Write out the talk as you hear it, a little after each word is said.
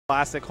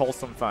classic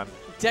wholesome fun.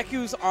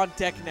 Deku's on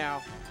deck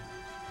now.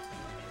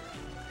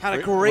 Had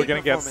a great We're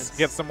gonna performance.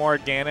 get some more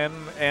Ganon,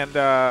 and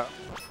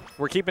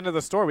we're keeping to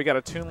the story. We got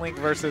a Toon Link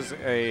versus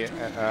a,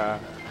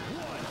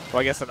 well,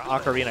 I guess an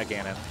Ocarina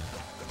Ganon.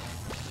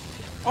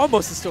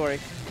 Almost a story.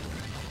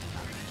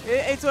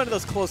 It's one of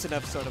those close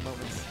enough sort of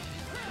moments.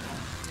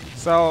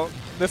 So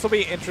this will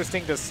be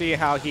interesting to see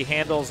how he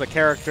handles a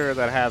character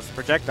that has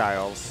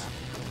projectiles.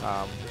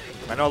 I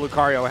know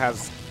Lucario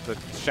has the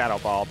Shadow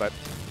Ball, but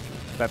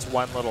that's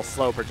one little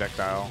slow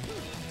projectile.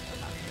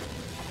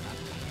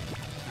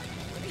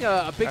 I think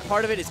a big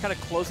part of it is kind of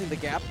closing the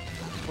gap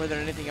more than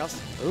anything else.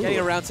 Ooh. Getting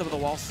around some of the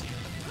walls.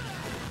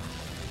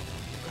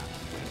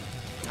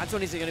 That's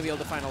when he's going to be able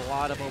to find a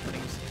lot of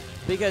openings.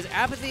 Because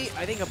Apathy,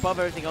 I think above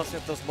everything else,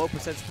 with those low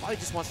percents, probably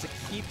just wants to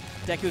keep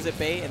Dekus at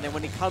bay, and then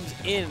when he comes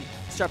in,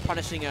 start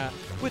punishing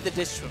with the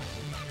Dish Throw.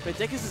 But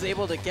Dekus is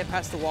able to get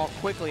past the wall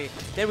quickly,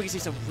 then we can see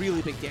some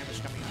really big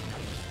damage coming out.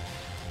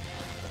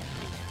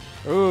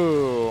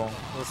 Ooh,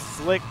 the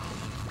slick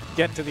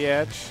get to the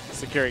edge,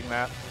 securing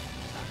that.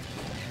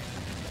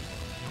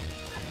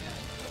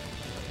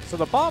 So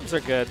the bombs are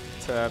good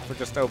for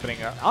just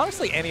opening up.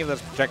 Honestly, any of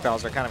those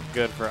projectiles are kind of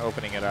good for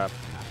opening it up.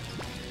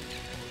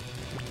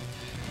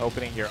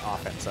 Opening your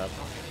offense up.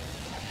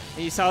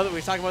 And you saw that we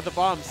were talking about the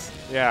bombs.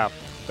 Yeah,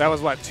 that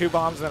was what, 2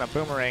 bombs and a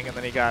boomerang, and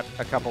then he got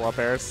a couple up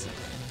airs.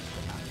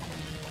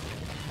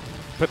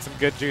 Put some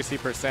good juicy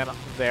percent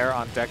there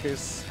on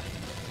Dekus.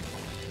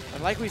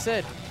 And like we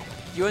said,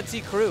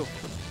 UNT crew.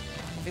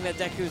 I think that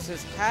Dekus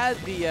has had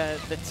the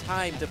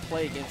time to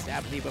play against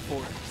Apathy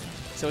before.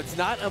 So it's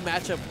not a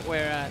matchup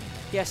where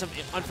he has some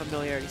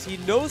unfamiliarities. He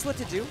knows what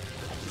to do.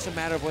 It's just a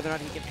matter of whether or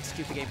not he can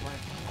execute the game plan.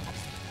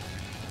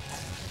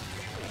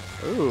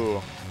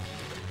 Ooh.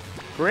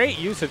 Great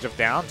usage of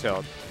down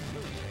tilt.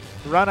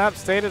 Run up,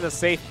 stayed at a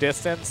safe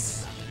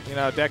distance. You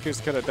know,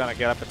 Dekus could have done a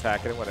get up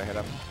attack and it would have hit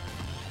him.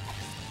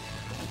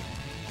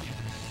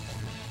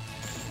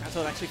 That's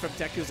what actually from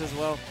Dekus as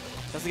well.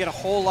 Doesn't get a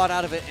whole lot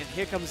out of it, and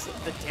here comes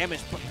the damage.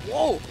 But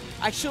whoa!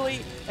 Actually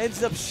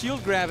ends up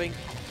shield grabbing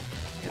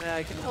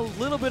and getting a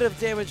little bit of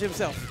damage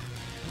himself.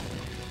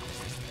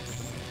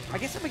 I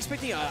guess I'm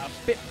expecting a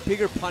bit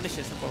bigger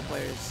punishes from both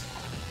players.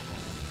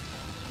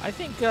 I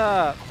think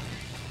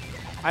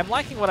I'm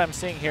liking what I'm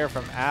seeing here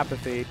from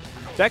Apathy.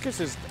 Dekus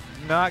is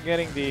not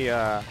getting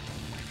the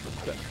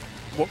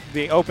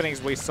openings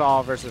we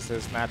saw versus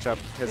his matchup,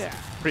 his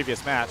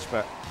previous match,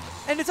 but.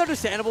 And it's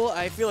understandable.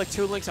 I feel like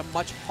Toon Link's a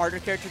much harder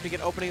character to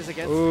get openings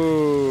against.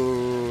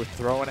 Ooh,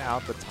 throwing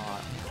out the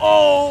taunt.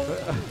 Oh,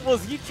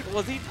 was he?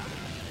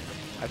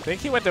 I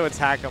think he went to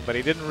attack him, but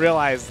he didn't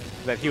realize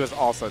that he was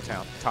also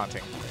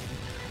taunting.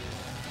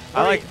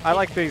 I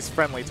like these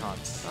friendly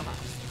taunts.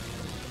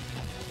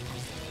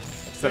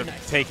 Instead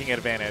of taking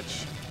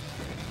advantage.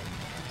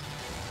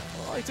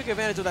 Well, he took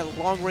advantage of that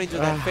long range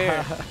of that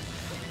fair.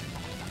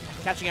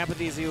 Catching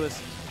Apathy as he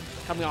was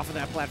coming off of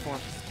that platform.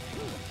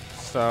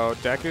 So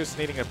Dekus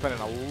needing to put in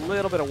a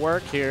little bit of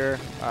work here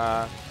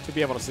to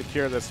be able to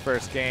secure this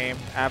first game.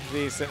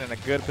 Apathy sitting in a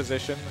good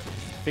position.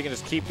 If he can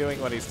just keep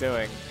doing what he's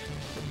doing.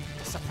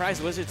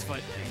 Surprise Wizard's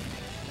Foot.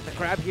 The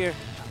grab here,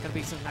 gonna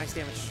be some nice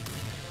damage.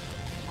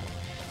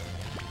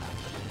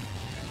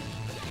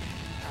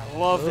 I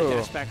love the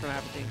dash back from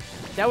Apathy.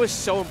 That was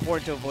so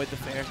important to avoid the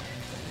fair.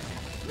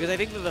 Because I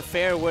think that the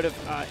fair would have,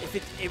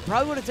 it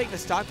probably would have taken the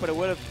stock, but it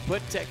would have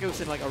put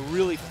Dekus in like a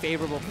really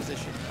favorable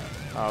position.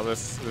 Oh,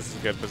 this is a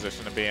good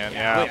position to be in.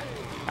 Yeah. Yeah.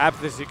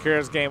 Apathy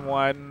secures game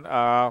 1.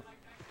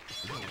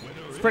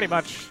 It's pretty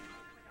much,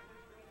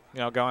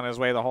 going his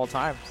way the whole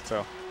time.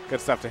 So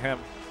good stuff to him.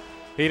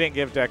 He didn't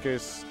give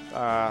Dekus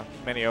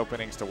many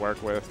openings to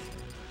work with.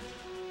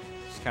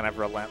 Just kind of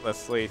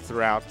relentlessly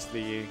throughout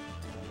the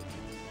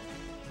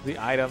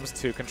items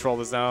to control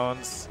the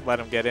zones, let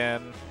him get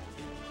in.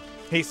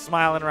 He's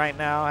smiling right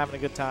now, having a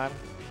good time.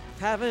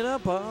 Having a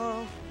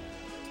ball.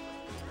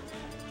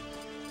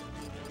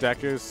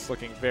 Dekus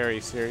looking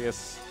very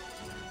serious.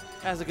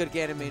 As a good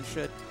Ganon main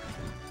should.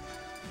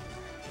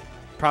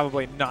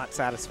 Probably not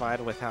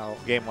satisfied with how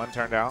game 1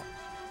 turned out.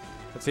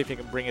 Let's see if he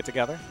can bring it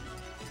together.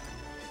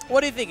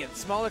 What are you thinking?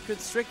 Smaller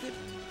constricted?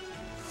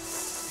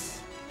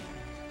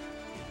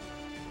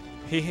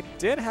 He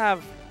did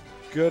have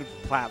good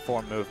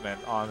platform movement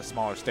on the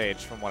smaller stage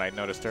from what I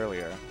noticed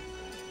earlier.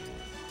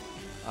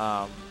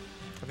 I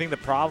think the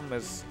problem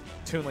is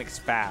Toon Link's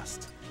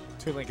fast.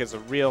 Toon Link is a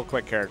real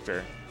quick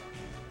character.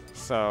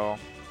 So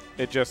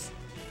it just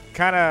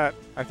kind of,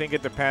 I think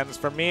it depends.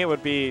 For me, it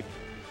would be,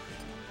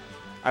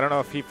 I don't know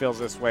if he feels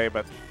this way,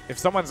 but if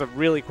someone's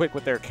really quick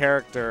with their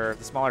character,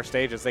 the smaller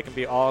stages, they can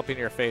be all up in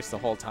your face the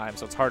whole time,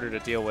 so it's harder to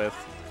deal with.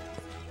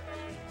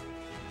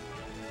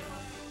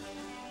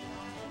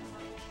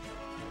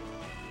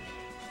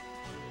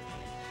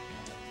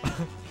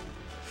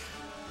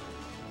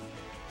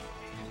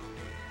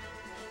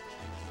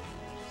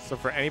 So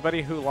for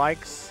anybody who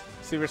likes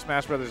Super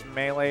Smash Bros.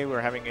 Melee,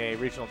 we're having a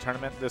regional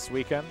tournament this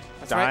weekend.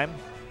 That's Dime. Right.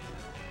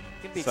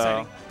 It'd be so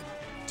exciting.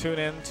 Tune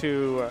in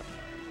to,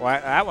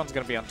 well, that one's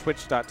going to be on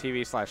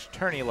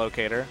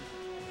twitch.tv/tourneylocator.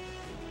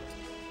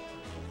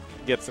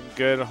 get some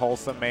good,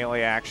 wholesome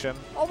melee action.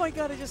 Oh my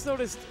god, I just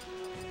noticed.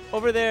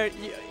 Over there,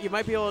 you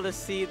might be able to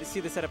see the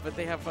setup, but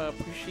they have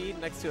Pushi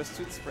next to a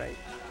suit sprite.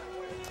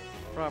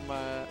 From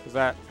Is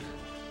that?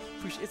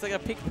 It's like a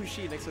pink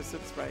Pushi next to a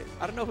suit sprite.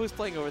 I don't know who's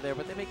playing over there,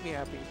 but they make me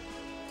happy.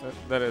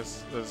 That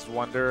is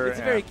Wonder. It's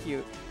very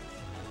cute.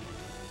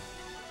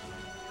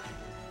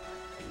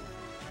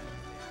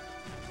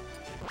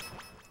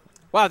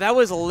 Wow, that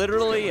was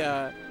literally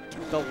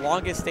the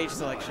longest stage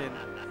selection.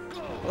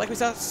 Like we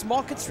saw,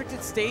 small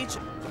constricted stage,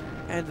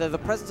 and the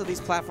presence of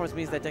these platforms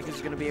means that Dekus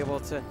is going to be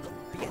able to,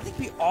 I think,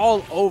 be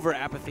all over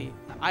Apathy.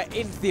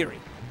 In theory.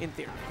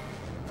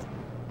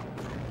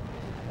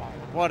 Wow,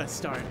 what a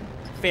start.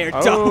 Fair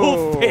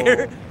double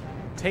fair.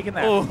 Taking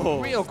that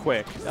real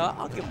quick.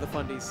 I'll give him the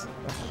fundies.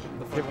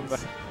 Give him the.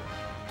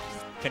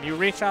 Can you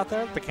reach out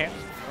there on the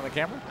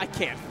camera? I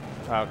can't.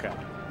 Oh, okay.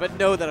 But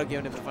know that I'll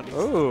give him the fundies.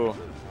 Ooh,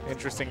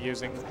 interesting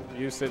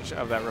usage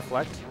of that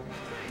reflect.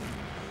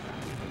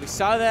 We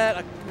saw that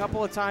a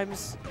couple of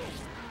times.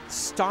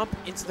 Stomp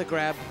into the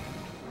grab.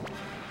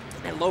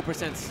 And low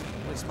percents.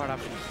 Really smart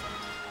option.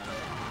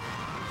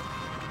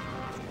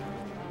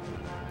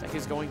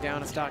 Deku's going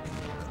down a stock.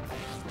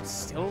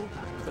 Still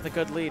with a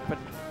good lead, but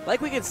like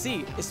we can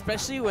see,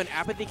 especially when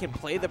Apathy can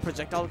play the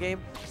projectile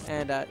game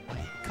and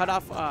cut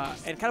off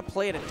and kind of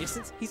play at a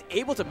distance, he's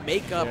able to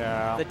make up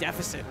the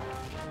deficit.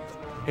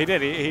 He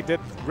did. He did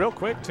real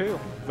quick too.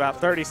 About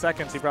 30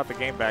 seconds, he brought the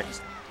game back.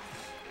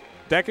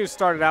 Deku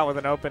started out with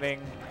an opening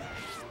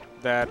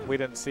that we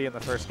didn't see in the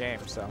first game,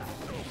 so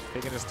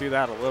he can just do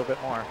that a little bit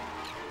more.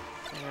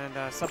 And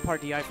subpar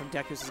DI from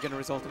Dekus is going to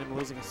result in him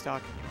losing his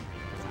stock.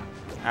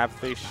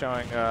 Apathy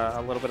showing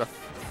a little bit of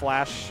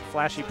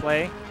flashy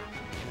play.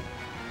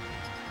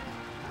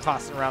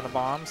 Tossing around the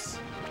bombs.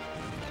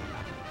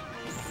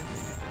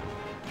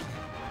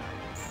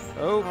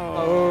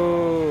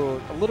 Oh,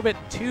 a little bit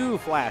too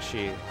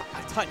flashy.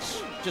 A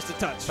touch, just a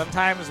touch.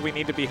 Sometimes we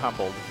need to be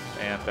humbled,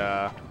 and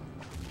I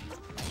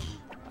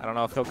don't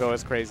know if he'll go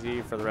as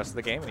crazy for the rest of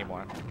the game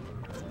anymore.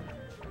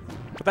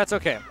 But that's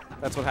okay.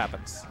 That's what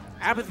happens.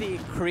 Apathy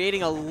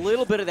creating a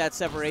little bit of that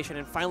separation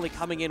and finally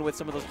coming in with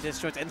some of those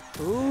disjoints. And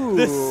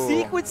the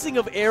sequencing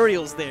of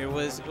aerials there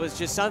was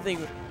just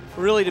something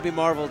really to be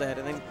marveled at.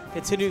 And then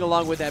continuing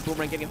along with that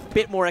boomerang, getting a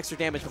bit more extra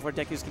damage before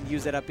Dekus can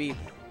use that up B,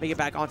 make it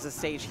back onto the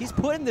stage. He's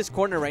put in this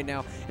corner right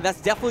now, and that's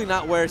definitely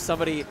not where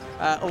somebody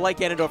like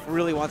Ganondorf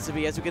really wants to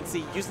be. As you can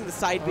see, using the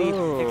side B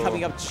and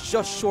coming up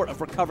just short of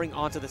recovering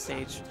onto the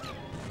stage.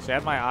 So I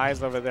had my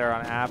eyes over there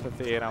on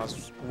Apathy, and I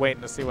was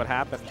waiting to see what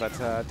happened, but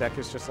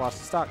Dekus just lost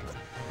his stock.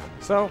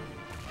 So,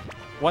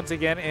 once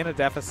again, in a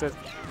deficit.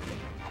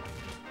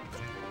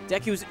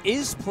 Dekus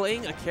is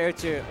playing a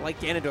character like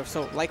Ganondorf,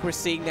 so like we're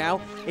seeing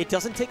now, it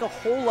doesn't take a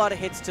whole lot of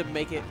hits to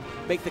make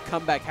the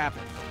comeback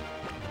happen.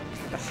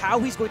 But how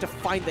he's going to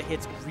find the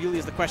hits really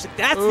is the question.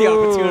 That's the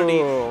opportunity.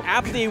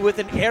 Apathy, with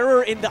an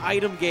error in the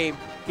item game,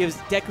 gives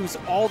Dekus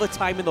all the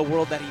time in the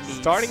world that he needs.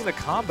 Starting the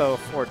combo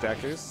for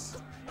Dekus.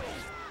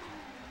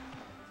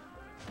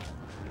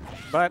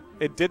 But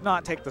it did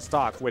not take the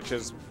stock, which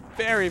is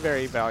very,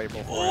 very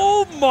valuable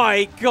for him.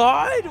 My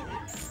god!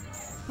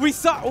 We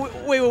saw...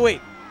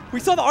 Wait. We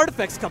saw the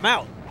artifacts come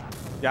out.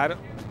 Yeah, I don't...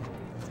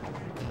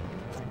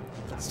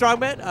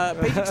 Strongman?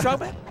 Beijing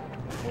Strongman?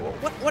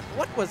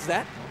 What was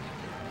that?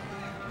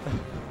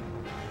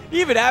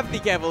 Even Apathy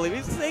can't believe it.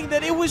 He's saying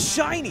that it was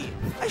shiny.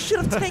 I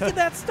should have taken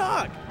that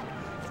stock.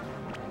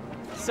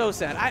 So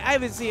sad. I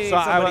haven't seen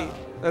somebody...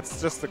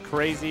 That's just the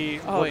crazy...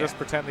 we'll just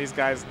pretend these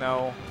guys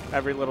know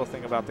every little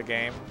thing about the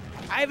game.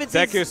 I haven't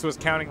seen... Dekus was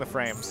counting the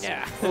frames.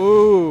 Yeah.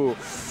 Ooh,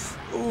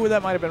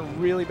 that might have been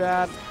really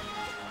bad.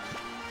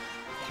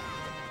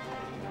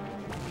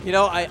 You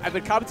know, I've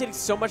been commentating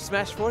so much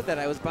Smash 4 that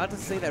I was about to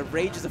say that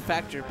rage is a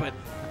factor, but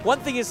one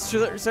thing is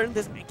certain,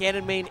 this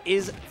Ganon main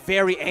is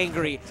very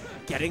angry.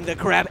 Getting the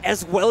grab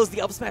as well as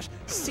the up smash.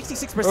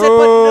 66%, but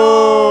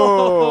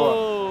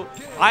no!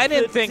 I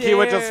didn't think he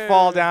would just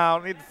fall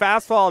down. He'd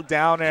fast fall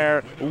down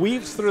air,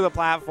 weaves through the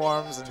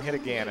platforms, and hit a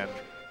Ganon.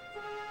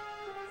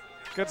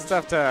 Good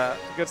stuff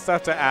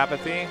to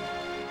Apathy.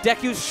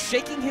 Dekus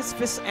shaking his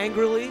fists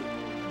angrily.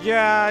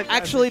 Yeah.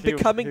 Actually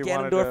becoming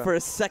Ganondorf for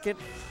a second.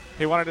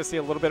 He wanted to see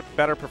a little bit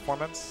better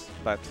performance,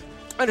 but...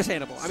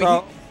 Understandable. I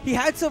mean, he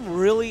had some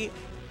really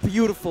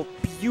beautiful,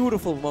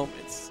 beautiful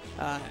moments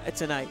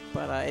tonight,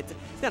 but it's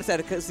kind of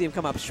sad to see him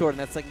come up short in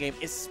that second game,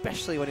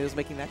 especially when he was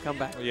making that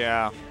comeback.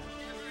 Yeah.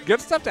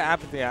 Good stuff to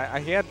Apathy.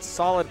 He had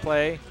solid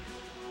play.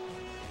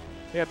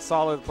 He had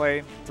solid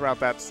play throughout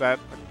that set.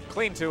 A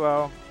clean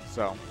 2-0,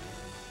 so...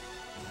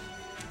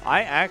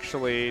 I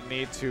actually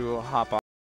need to hop on.